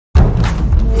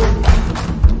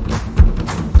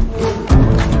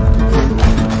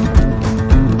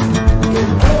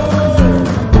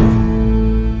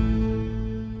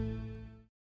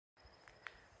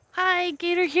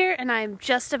and I'm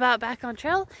just about back on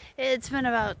trail. It's been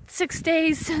about 6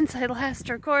 days since I last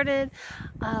recorded.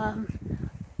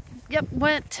 Yep,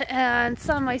 went and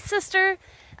saw my sister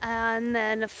and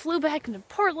then flew back into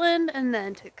Portland and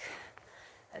then took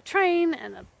a train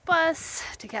and a bus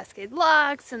to Cascade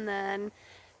Locks and then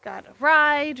got a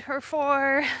ride or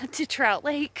 4 to Trout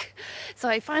Lake. So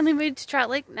I finally made it to Trout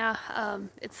Lake. Now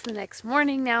it's the next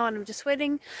morning now and I'm just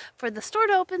waiting for the store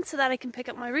to open so that I can pick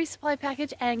up my resupply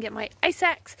package and get my ice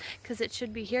axe because it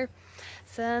should be here.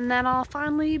 So and then I'll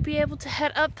finally be able to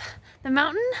head up the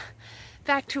mountain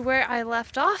back to where I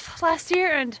left off last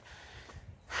year and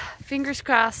fingers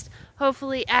crossed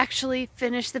hopefully actually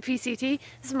finish the PCT.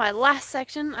 This is my last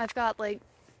section. I've got like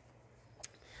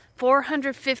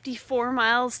 454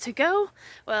 miles to go.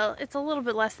 Well, it's a little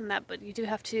bit less than that, but you do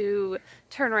have to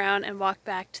turn around and walk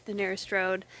back to the nearest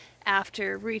road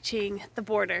after reaching the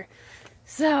border.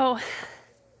 So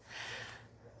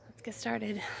let's get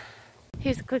started.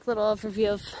 Here's a quick little overview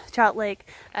of Trout Lake.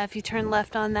 If you turn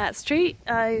left on that street,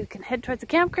 you can head towards the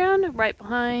campground. Right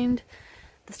behind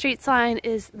the street sign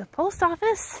is the post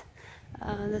office.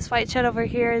 This white shed over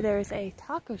here, there's a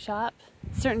taco shop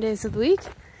certain days of the week.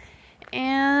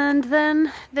 And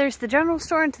then there's the general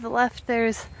store, and to the left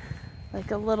there's like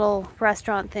a little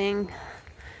restaurant thing.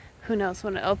 Who knows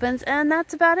when it opens, and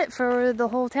that's about it for the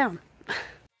whole town.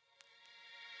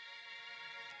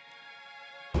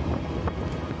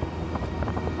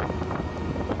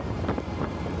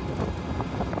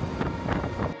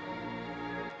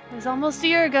 It was almost a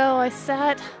year ago I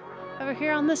sat over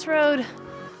here on this road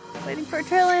waiting for a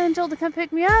trail angel to come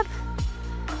pick me up.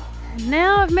 And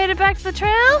now I've made it back to the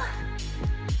trail.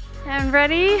 I'm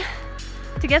ready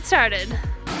to get started.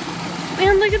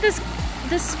 Man, look at this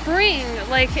spring.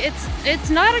 Like it's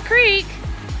not a creek.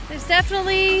 There's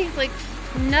definitely like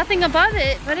nothing above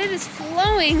it, but it is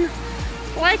flowing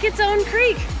like its own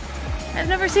creek. I've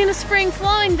never seen a spring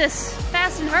flowing this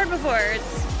fast and hard before.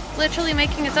 It's literally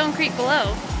making its own creek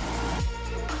below.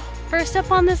 First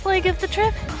up on this leg of the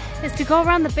trip is to go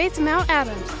around the base of Mount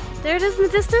Adams. There it is in the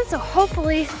distance, so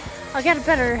hopefully I'll get a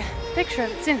better picture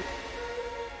of it soon.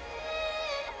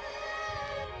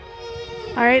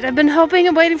 Alright, I've been hoping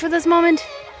and waiting for this moment.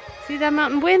 See that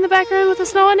mountain way in the background with the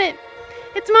snow on it?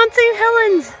 It's Mount Saint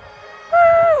Helens!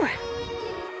 Woo!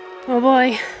 Oh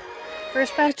boy,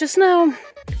 first patch of snow.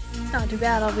 It's not too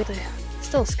bad, I'll be able to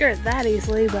still skirt that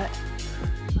easily, but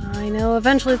I know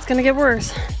eventually it's gonna get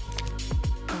worse.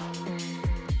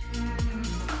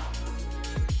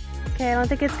 Okay, I don't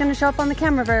think it's gonna show up on the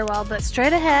camera very well, but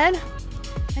straight ahead,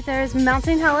 right there is Mount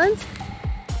Saint Helens.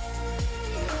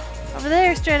 Over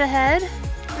there, straight ahead,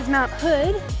 is Mount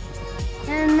Hood.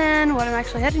 And then what I'm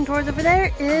actually heading towards over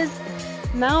there is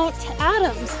Mount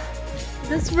Adams.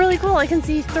 This is really cool. I can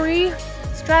see three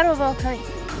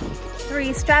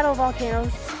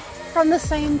stratovolcanoes from the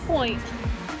same point.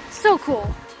 So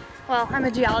cool. Well, I'm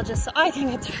a geologist, so I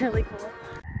think it's really cool.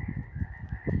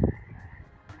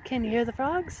 Can you hear the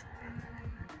frogs?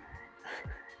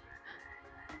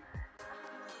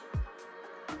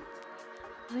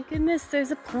 My goodness,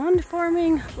 there's a pond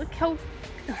forming. Look how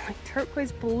like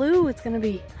turquoise blue it's gonna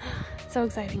be. So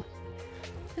exciting.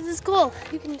 This is cool.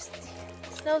 You can just see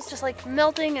the snow's just like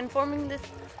melting and forming this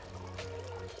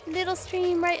little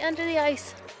stream right under the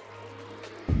ice.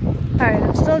 Alright,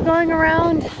 I'm still going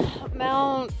around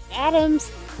Mount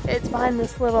Adams. It's behind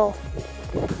this little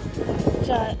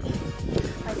jut.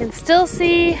 I can still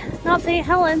see Mount Saint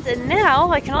Helens, and now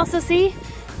I can also see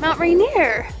Mount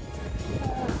Ranier.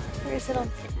 Where is it on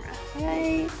camera?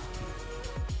 Right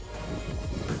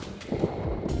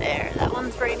there, that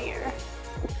one's Ranier.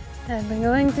 I've been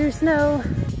going through snow.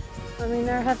 I mean,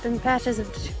 there have been patches of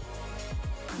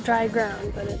dry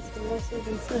ground, but it's mostly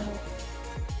been snow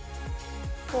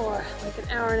for like an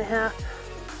hour and a half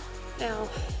now.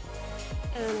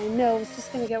 And I know it's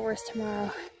just gonna get worse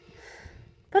tomorrow,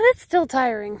 but it's still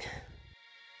tiring.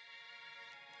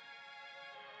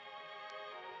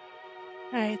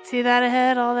 Alright, see that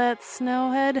ahead, all that snow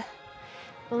ahead? I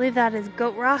believe that is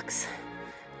Goat Rocks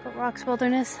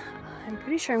Wilderness. I'm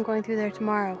pretty sure I'm going through there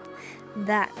tomorrow.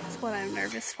 That is what I'm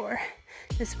nervous for.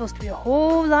 There's supposed to be a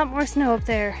whole lot more snow up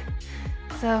there.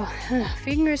 So,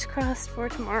 fingers crossed for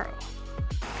tomorrow.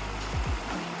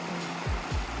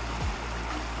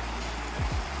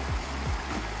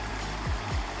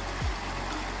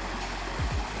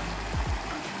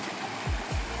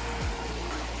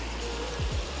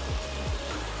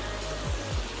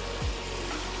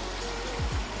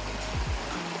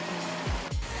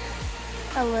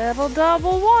 A little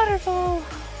double waterfall.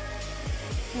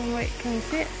 Oh wait, can you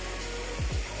see it?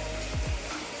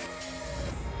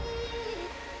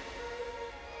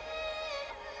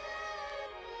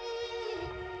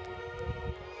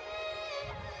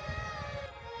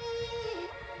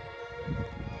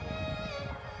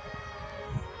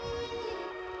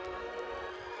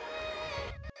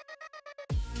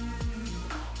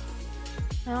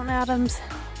 Mount Adams,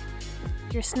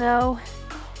 your snow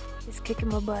is kicking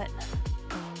my butt.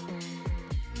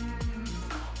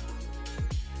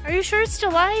 Are you sure it's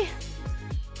July?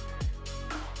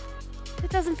 It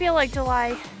doesn't feel like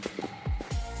July.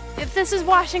 If this is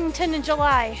Washington in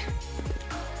July,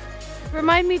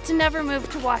 remind me to never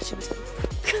move to Washington.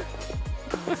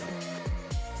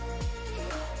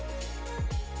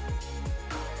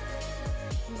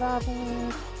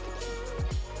 Baba.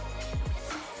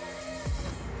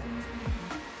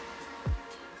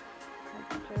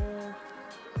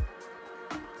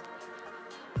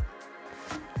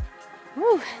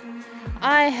 Whew.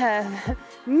 I have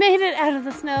made it out of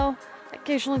the snow.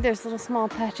 Occasionally there's little small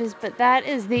patches, but that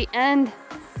is the end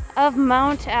of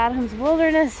Mount Adams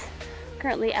Wilderness.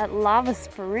 Currently at Lava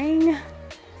Spring.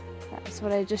 That's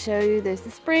what I just showed you. There's the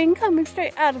spring coming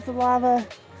straight out of the lava.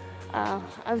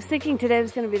 I was thinking today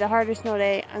was going to be the harder snow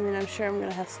day. I mean, I'm sure I'm going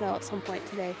to have snow at some point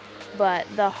today, but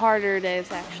the harder day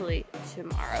is actually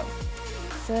tomorrow.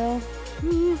 So,